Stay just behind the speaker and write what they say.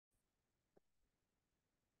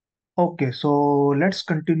Okay, so let's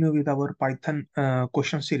continue with our Python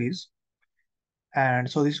question series. And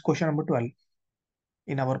so this is question number 12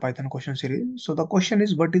 in our Python question series. So the question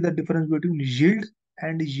is, what is the difference between yield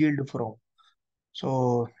and yield from?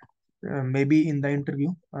 So maybe in the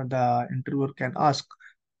interview, the interviewer can ask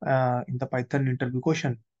in the Python interview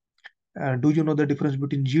question, do you know the difference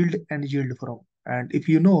between yield and yield from? And if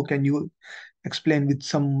you know, can you explain with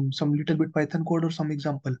some little bit Python code or some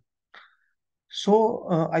example? So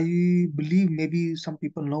I believe maybe some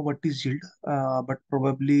people know what is yield, but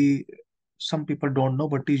probably some people don't know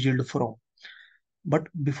what is yield from. But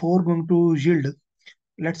before going to yield,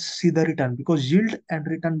 let's see the return because yield and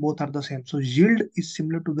return both are the same. So yield is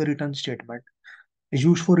similar to the return statement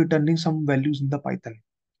used for returning some values in the Python,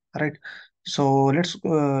 right? So let's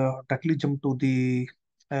directly jump to the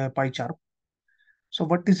pie chart. So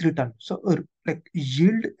what is return? So like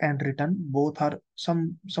yield and return both are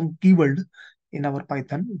some keyword in our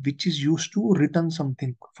Python which is used to return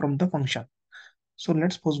something from the function. So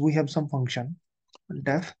let's suppose we have some function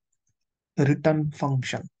def return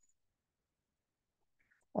function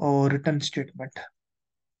or return statement.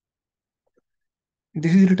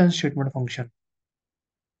 This is return statement function.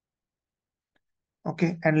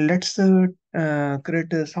 Okay, and let's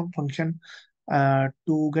create some function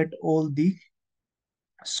to get all the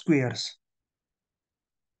squares.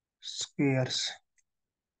 Squares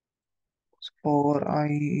for I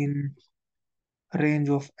in range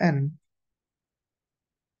of n,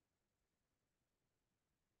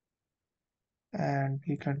 and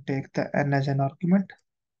we can take the n as an argument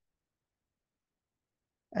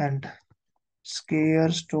and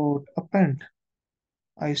squares dot append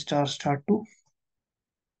I star star to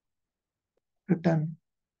return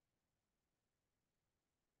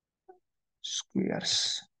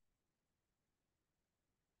squares,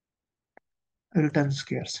 return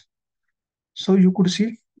squares. So you could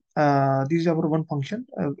see this is our one function,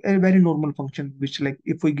 a very normal function, which like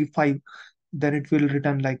if we give 5, then it will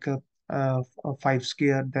return like a 5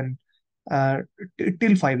 square, then uh,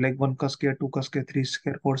 till 5, like 1 ka square, 2 ka square, 3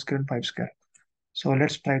 square, 4 square, and 5 square. So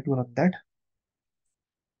let's try to run that.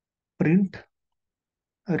 Print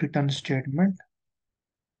a return statement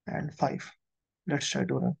and 5. Let's try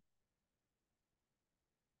to run.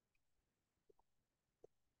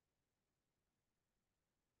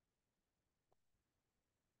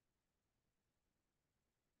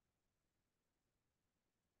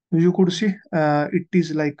 You could see it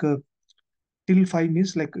is like till 5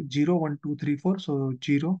 means like 0, 1, 2, 3, 4. So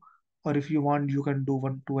 0, or if you want, you can do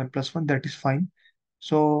 1, 2, and plus 1. That is fine.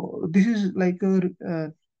 So this is like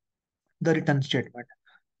the return statement.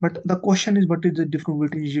 But the question is, what is the difference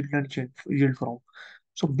between yield and yield from?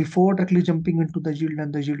 So before directly jumping into the yield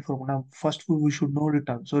and the yield from, now first we should know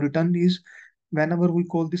return. So return is whenever we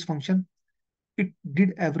call this function, it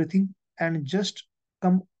did everything and just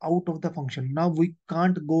come out of the function. Now we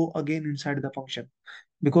can't go again inside the function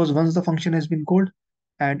because once the function has been called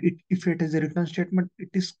and if it is a return statement, it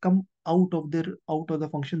is come out of the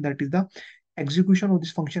function. That is the execution of this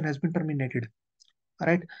function has been terminated. All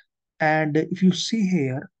right. And if you see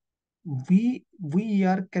here, we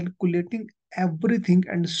are calculating everything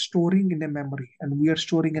and storing in a memory, and we are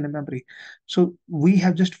storing in a memory. So we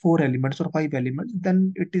have just 4 elements or 5 elements,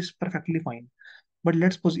 then it is perfectly fine. But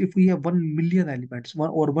let's suppose if we have 1 million elements,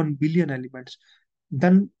 1 billion elements,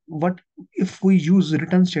 then what if we use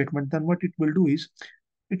return statement, then what it will do is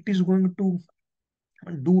it is going to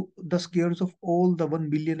do the squares of all the 1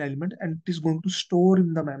 billion element, and it is going to store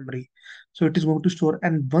in the memory. So it is going to store,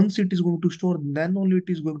 and once it is going to store, then only it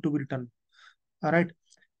is going to be returned. All right.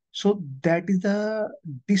 So that is the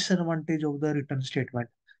disadvantage of the return statement,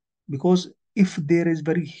 because if there is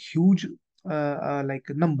very huge like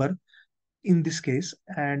number in this case,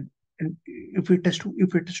 and if it is to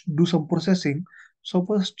do some processing, so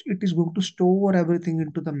first it is going to store everything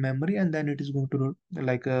into the memory, and then it is going to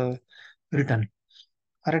like return.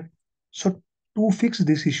 All right. So to fix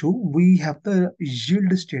this issue, we have the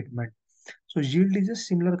yield statement. So yield is a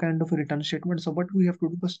similar kind of a return statement. So what we have to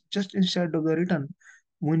do is just instead of the return,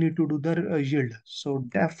 we need to do the yield. So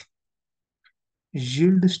def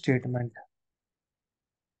yield statement,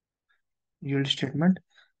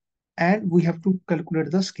 and we have to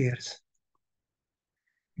calculate the squares,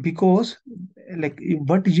 because like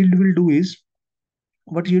what yield will do is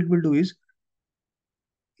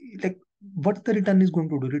like what the return is going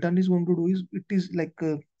to do. Return is going to do is it is like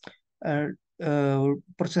uh,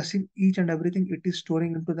 processing each and everything, it is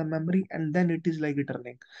storing into the memory, and then it is like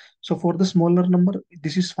returning. So for the smaller number,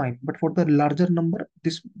 this is fine, but for the larger number,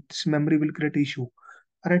 this memory will create issue.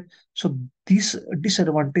 All right. So this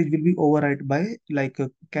disadvantage will be override by like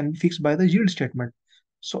can be fixed by the yield statement.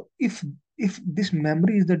 So if this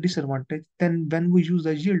memory is the disadvantage, then when we use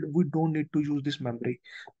the yield, we don't need to use this memory.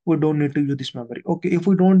 We don't need to use this memory. Okay, if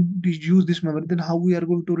we don't use this memory, then how we are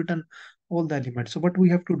going to return all the elements? So what we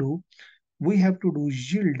have to do, we have to do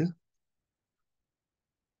yield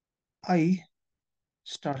I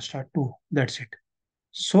star star 2. That's it.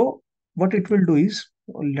 So what it will do is,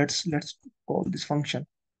 let's call this function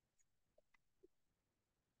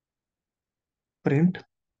print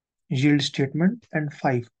yield statement and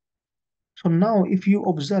 5. So now if you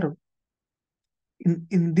observe,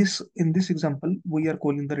 in this example, we are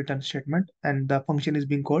calling the return statement and the function is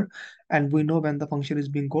being called, and we know when the function is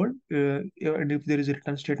being called, and if there is a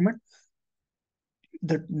return statement,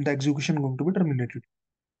 that the execution going to be terminated.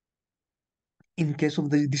 In case of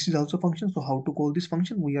this is also function, so how to call this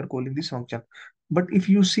function? We are calling this function. But if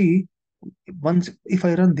you see, once if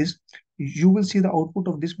I run this, you will see the output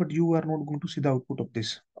of this, but you are not going to see the output of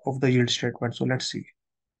this, of the yield statement. So let's see.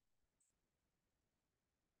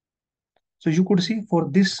 So you could see for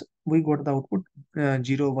this, we got the output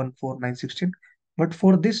 0, 1, 4, 9, 16. But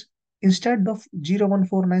for this, instead of 0, 1,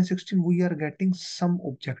 4, 9, 16, we are getting some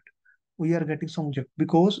object. We are getting some object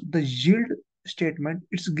because the yield statement,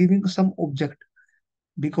 it's giving some object.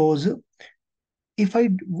 Because if I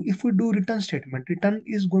if we do return statement, return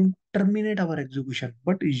is going to terminate our execution,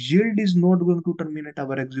 but yield is not going to terminate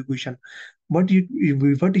our execution. What yield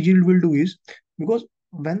will do is, because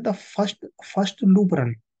when the first loop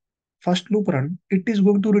run, it is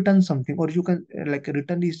going to return something, or you can like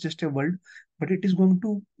return is just a word, but it is going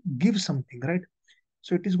to give something, right?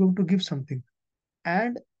 So it is going to give something,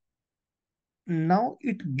 and now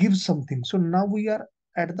it gives something. So now we are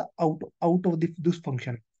at the out of this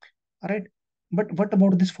function, right? But what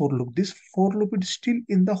about this for loop? This for loop is still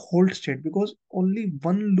in the hold state because only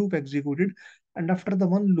one loop executed, and after the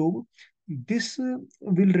one loop, this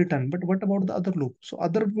will return. But what about the other loop? So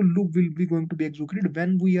other loop will be going to be executed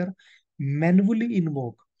when we are manually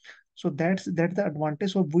invoke. So that's the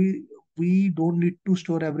advantage of we don't need to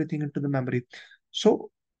store everything into the memory.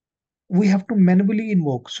 So we have to manually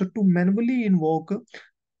invoke. So to manually invoke,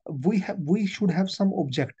 we should have some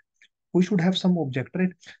object. We should have some object, right?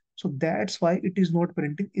 So that's why it is not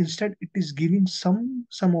printing. Instead, it is giving some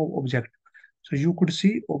object. So you could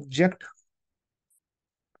see object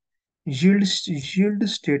yield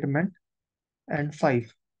statement and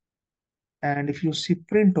 5. And if you see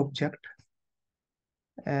print object,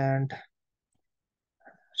 and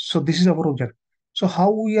so this is our object. So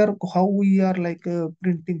how we are like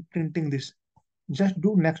printing this? Just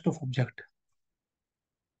do next of object.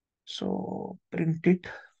 So print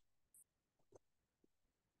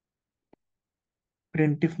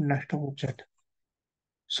if next of object.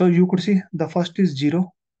 So you could see the first is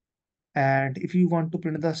 0, and if you want to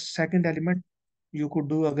print the second element, you could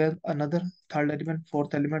do again another third element,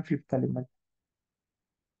 fourth element, fifth element.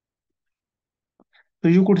 So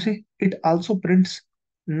you could see it also prints.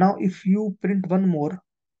 Now if you print one more,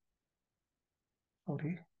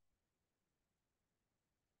 sorry,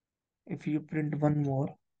 if you print one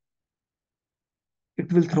more,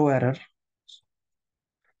 it will throw error.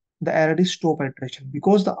 The error is stop iteration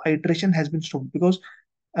because the iteration has been stopped, because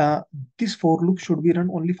uh, this for loop should be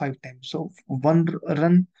run only 5 times. So one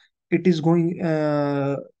run, it is going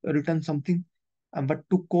return something. But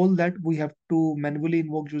to call that, we have to manually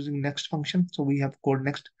invoke using next function. So we have called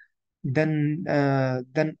next, then uh,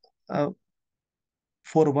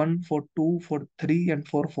 for one, for two, for three, and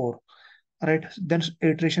for four. Right? Then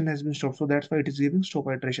iteration has been stopped. So that's why it is giving stop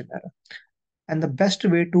iteration error. And the best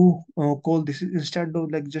way to call this is, instead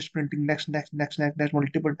of like just printing next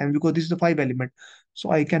multiple times, because this is a 5 element,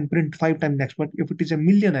 so I can print 5 times next. But if it is a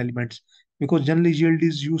million elements, because generally yield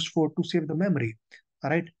is used for to save the memory,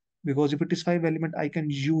 all right? Because if it is 5 element, I can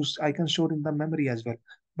store in the memory as well.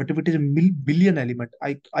 But if it is a billion element,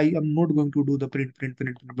 I am not going to do the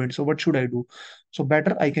print. So what should I do? So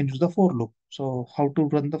better I can use the for loop. So how to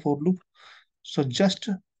run the for loop? So just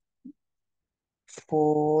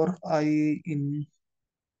for I in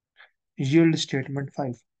yield statement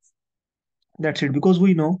 5. That's it, because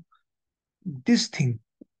we know this thing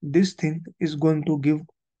this thing is going to give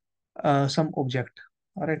some object.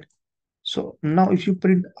 All right. So now if you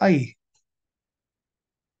print I,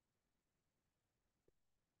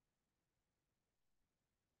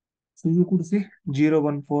 so you could see 0,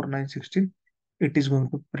 1, 4, 9, 16. It is going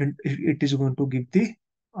to print, it is going to give the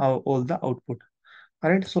all the output. All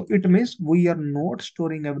right. So it means we are not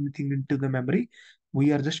storing everything into the memory.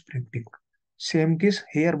 We are just printing. Same case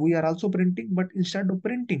here, we are also printing, but instead of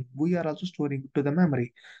printing, we are also storing to the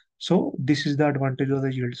memory. So this is the advantage of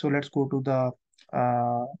the yield. So let's go to the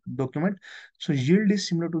document. So yield is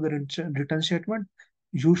similar to the return statement.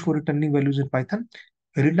 used for returning values in Python.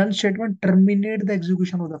 Return statement terminate the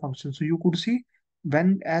execution of the function. So you could see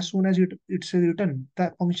when as soon as it says return,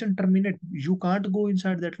 the function terminate. You can't go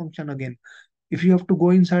inside that function again. If you have to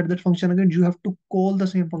go inside that function again, you have to call the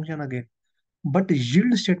same function again. But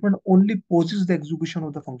yield statement only pauses the execution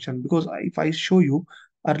of the function, because if I show you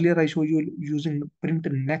earlier, I show you using print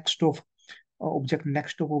next of object,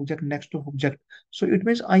 next of object, next of object. So it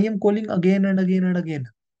means I am calling again and again and again.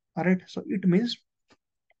 All right. So it means,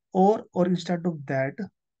 or instead of that,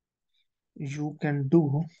 you can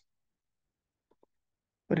do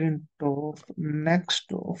print of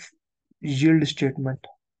next of yield statement.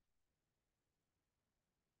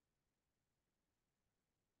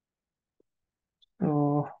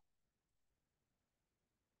 So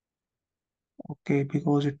okay,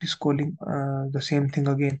 because it is calling the same thing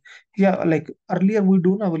again. Yeah, like earlier we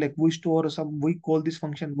do now, like we call this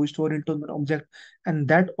function, we store into an object, and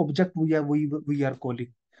that object we are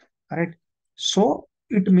calling. All right. So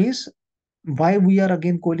it means why we are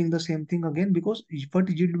again calling the same thing again, because what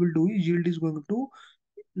yield will do is yield is going to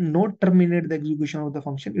not terminate the execution of the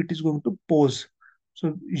function, it is going to pause.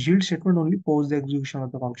 So yield statement only pause the execution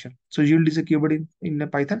of the function. So yield is a keyword in a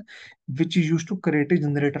Python which is used to create a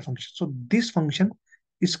generator function. So this function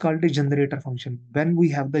is called a generator function. When we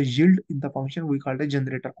have the yield in the function, we call it a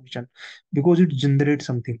generator function because it generates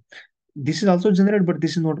something. This is also generated, but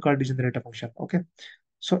this is not called a generator function. Okay.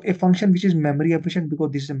 So a function which is memory efficient,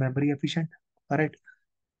 because this is a memory efficient. All right.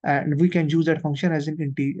 And we can use that function as an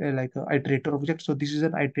like a iterator object. So this is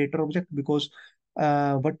an iterator object because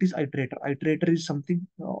what is iterator? Iterator is something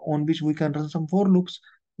on which we can run some for loops.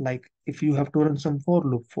 Like if you have to run some for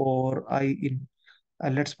loop for I in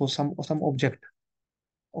let's suppose some object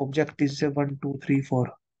is a 1 2 3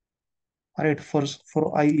 4. All right, for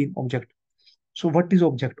I in object. So what is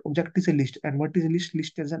object? Object is a list, and what is a list?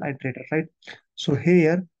 List is an iterator, right? So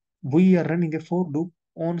here we are running a for loop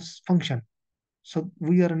on function. So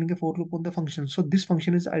we are running a for loop on the function. So this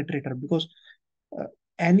function is iterator because uh,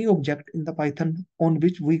 any object in the Python on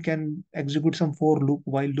which we can execute some for loop,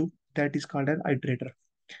 while loop, that is called an iterator.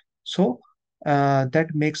 So that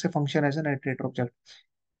makes a function as an iterator object.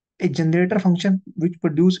 A generator function which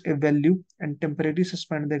produce a value and temporarily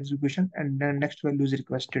suspend the execution and the next value is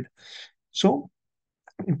requested. So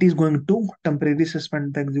it is going to temporarily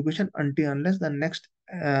suspend the execution until unless the next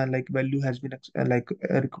like value has been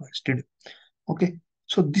requested. Okay,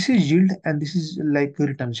 so this is yield and this is like a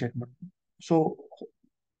return statement. So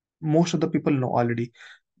most of the people know already,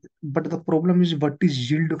 but the problem is what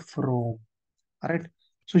is yield from? All right.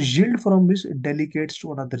 So yield from is delegates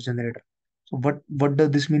to another generator. So what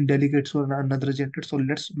does this mean? Delegates to another generator. So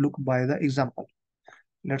let's look by the example.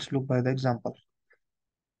 Let's look by the example.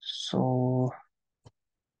 So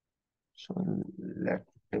so let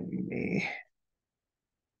me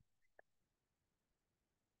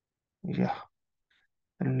yeah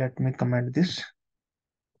let me comment this.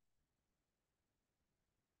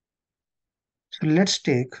 So let's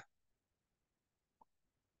take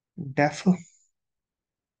def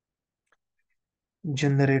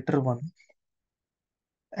generator one,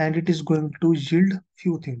 and it is going to yield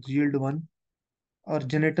few things. Yield one, or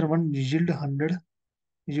generator one yield 100,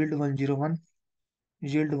 yield 101,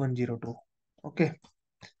 yield 102. Okay.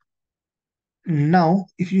 Now,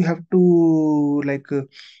 if you have to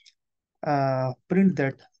print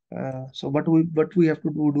that, so what we have to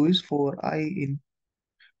do is for I in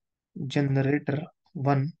generator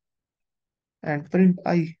one and print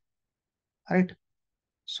I, right?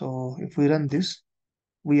 So if we run this,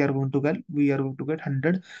 we are going to get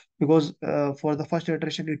 100 because for the first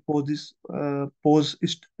iteration it pose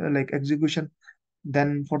is like execution.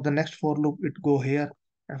 Then for the next for loop it go here,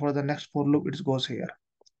 and for the next for loop it goes here.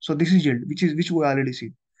 So this is yield, which we already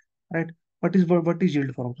see, right? What is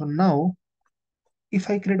yield from? So now if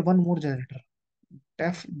I create one more generator,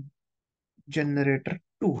 def generator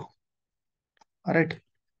 2, all right.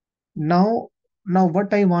 Now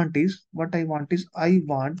what I want is I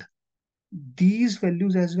want these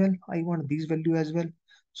values as well. I want these value as well.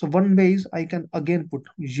 So one way is I can again put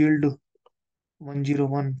yield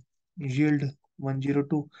 101, yield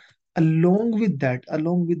 102. Along with that,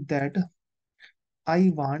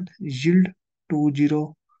 I want yield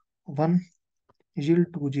 201, yield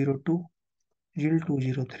 202, yield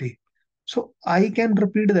 203. So I can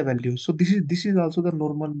repeat the value. So this is also the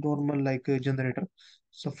normal like generator.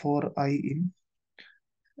 So for I in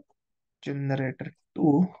generator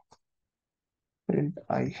 2, print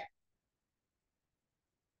I.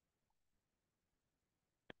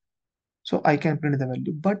 So I can print the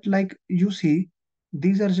value. But like you see,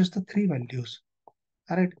 these are just the three values.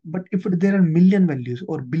 All right. But if there are million values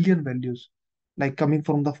or billion values, like coming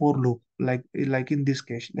from the for loop, like in this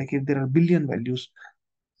case, like if there are billion values,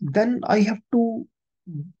 then I have to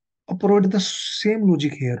provide the same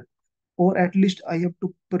logic here, or at least I have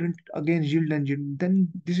to print again yield and yield. Then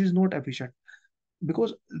this is not efficient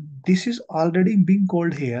because this is already being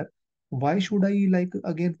called here. Why should I like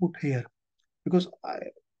again put here? Because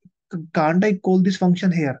can't I call this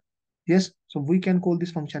function here? Yes, so we can call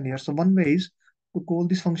this function here. So one way is to call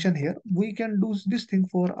this function here. We can do this thing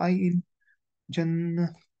for I in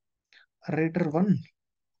generator one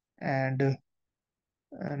and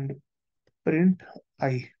and print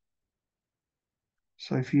I.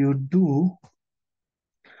 So if you do,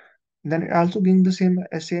 then it also giving the same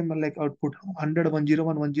like output 100,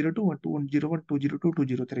 101, 102, 101, 202,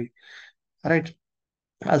 203. Right?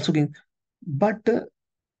 Also giving, but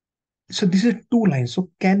so this is two lines. So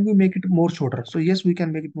can we make it more shorter? So yes, we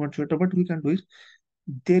can make it more shorter. What we can do is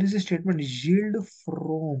there is a statement yield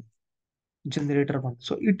from generator one.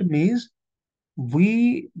 So it means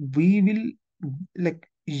we will like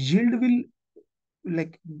yield will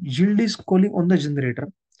like yield is calling on the generator,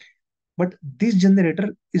 but this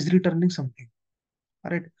generator is returning something.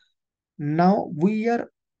 All right. Now we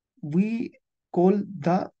call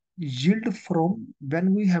the yield from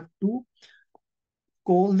when we have to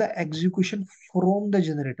call the execution from the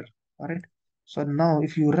generator. All right. So now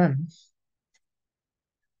if you run,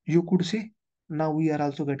 you could see now we are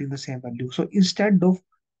also getting the same value. So instead of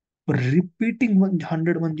repeating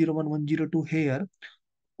 100, 101, 102 here,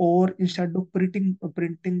 or instead of printing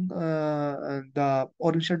the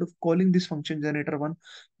or instead of calling this function generator one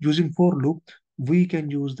using for loop, we can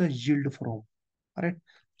use the yield from. All right.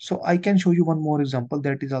 So I can show you one more example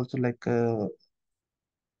that is also like a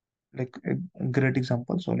great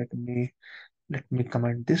example. So let me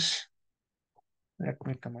comment this. Let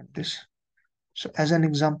me comment this. So as an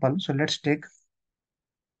example, so let's take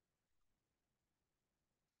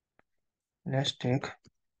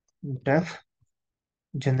def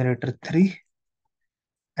generator 3,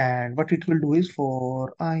 and what it will do is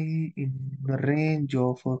for I in the range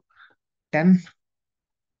of 10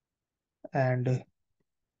 and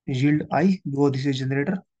yield I because this is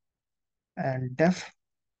generator, and def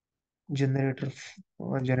generator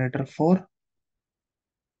 4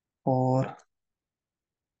 for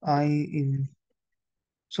I in.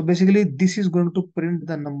 So basically this is going to print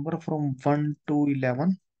the number from 1 to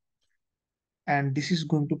 11, and this is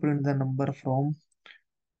going to print the number from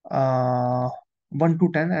uh 1 to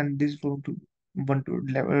 10, and this is going to 1 to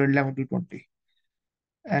 11 to 20,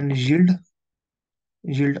 and yield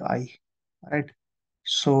I, right?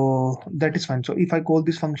 So that is fine. So if I call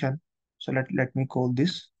this function, so let me call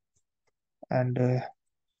this, and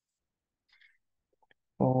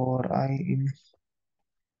for I in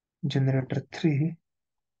generator 3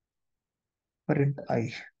 print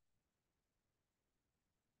I.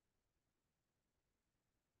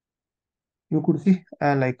 You could see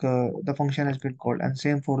the function has been called, and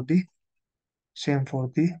same for the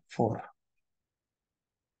 4,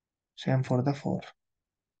 same for the 4.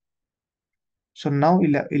 So now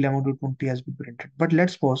 11 to 20 has been printed. But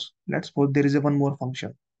let's suppose there is a one more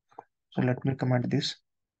function. So let me comment this.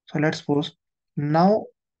 So let's suppose now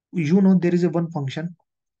there is a one function,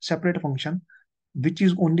 separate function, which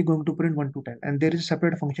is only going to print 1 to 10, and there is a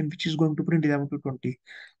separate function which is going to print 11 to 20.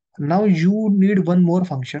 Now you need one more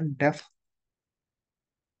function, def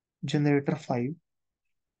generator 5,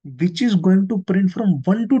 which is going to print from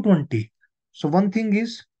 1 to 20. So one thing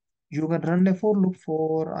is you can run a for loop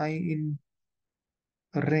for I in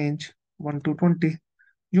range 1 to 20.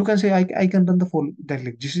 You can say I can run the for that,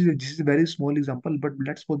 like this is a very small example, but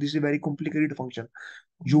let's suppose this is a very complicated function.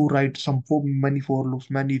 You write some for many for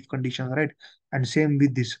loops, many if conditions, right? And same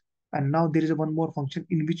with this. And now there is a one more function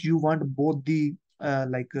in which you want both the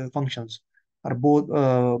functions, or both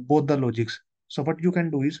the logics. So what you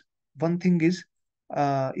can do is, one thing is,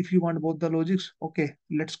 if you want both the logics, okay,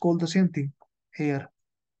 let's call the same thing here.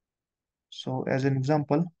 So as an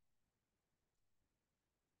example,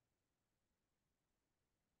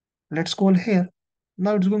 let's call here.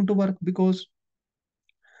 Now it's going to work because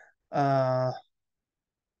uh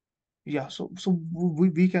yeah, so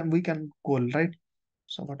we can call, right?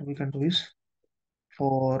 So what we can do is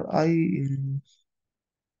for I in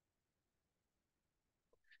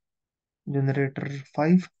generator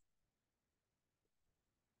 5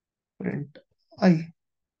 print I.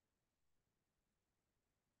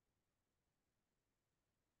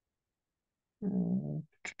 Mm,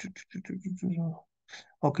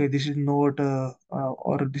 Okay, this is not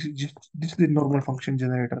or this is the normal function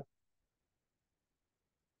generator.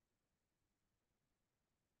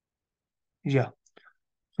 Yeah.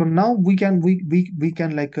 So now we can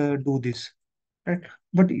do this. right?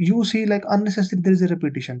 But you see, like unnecessary, there is a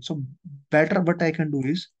repetition. So better, what I can do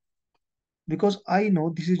is, because I know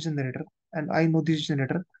this is generator and I know this is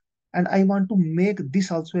generator, and I want to make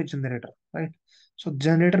this also a generator, right? So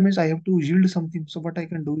generator means I have to yield something. So what I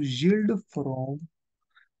can do is yield from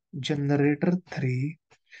generator 3.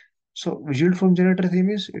 So yield from generator 3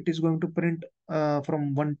 means it is going to print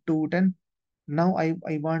from 1 to 10. Now I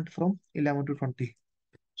want from 11 to 20.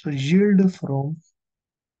 So yield from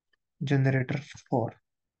generator 4.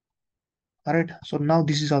 All right. So now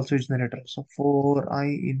this is also a generator. So for I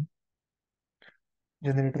in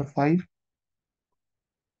generator 5,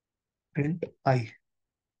 print I.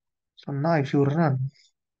 So now if you run,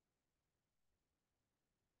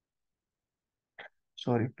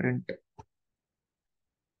 sorry, print.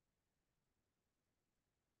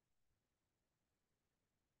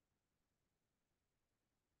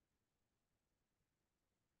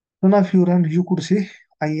 So now if you run, you could see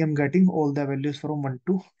I am getting all the values from 1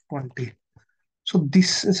 to 20. So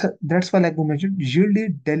this is that's why, like we mentioned, yield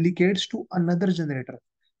is delegates to another generator.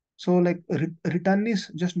 So like return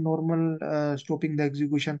is just normal stopping the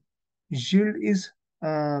execution. Yield is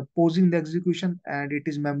pausing the execution and it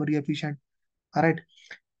is memory efficient. All right.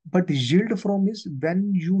 But yield from is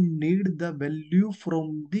when you need the value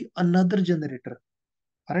from the another generator.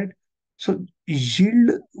 All right. So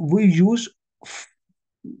yield we use f-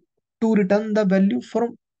 to return the value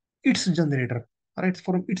from its generator. All right.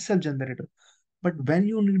 From itself generator. But when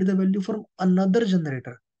you need the value from another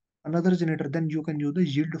generator, then you can use the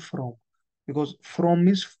yield from, because from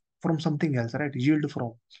is from something else, right? Yield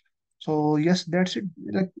from. So yes, that's it.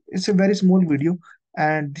 Like it's a very small video,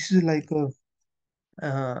 and this is like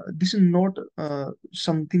this is not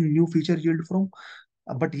something new feature yield from.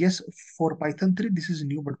 But yes, for Python 3, this is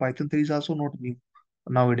new, but Python 3 is also not new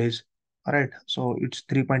nowadays. All right, so its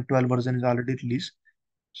 3.12 version is already released.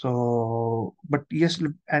 So, but yes,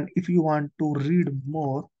 and if you want to read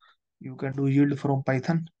more, you can do yield from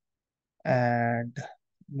Python, and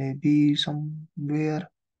maybe somewhere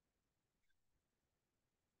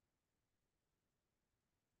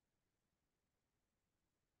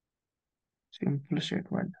simple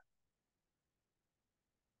statement.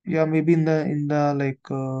 Yeah, maybe in the like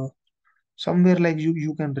somewhere like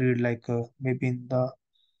you can read like maybe in the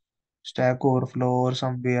Stack Overflow or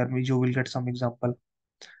somewhere you will get some example.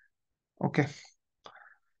 Okay,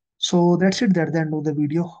 so that's it. That's the end of the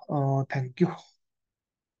video. Thank you.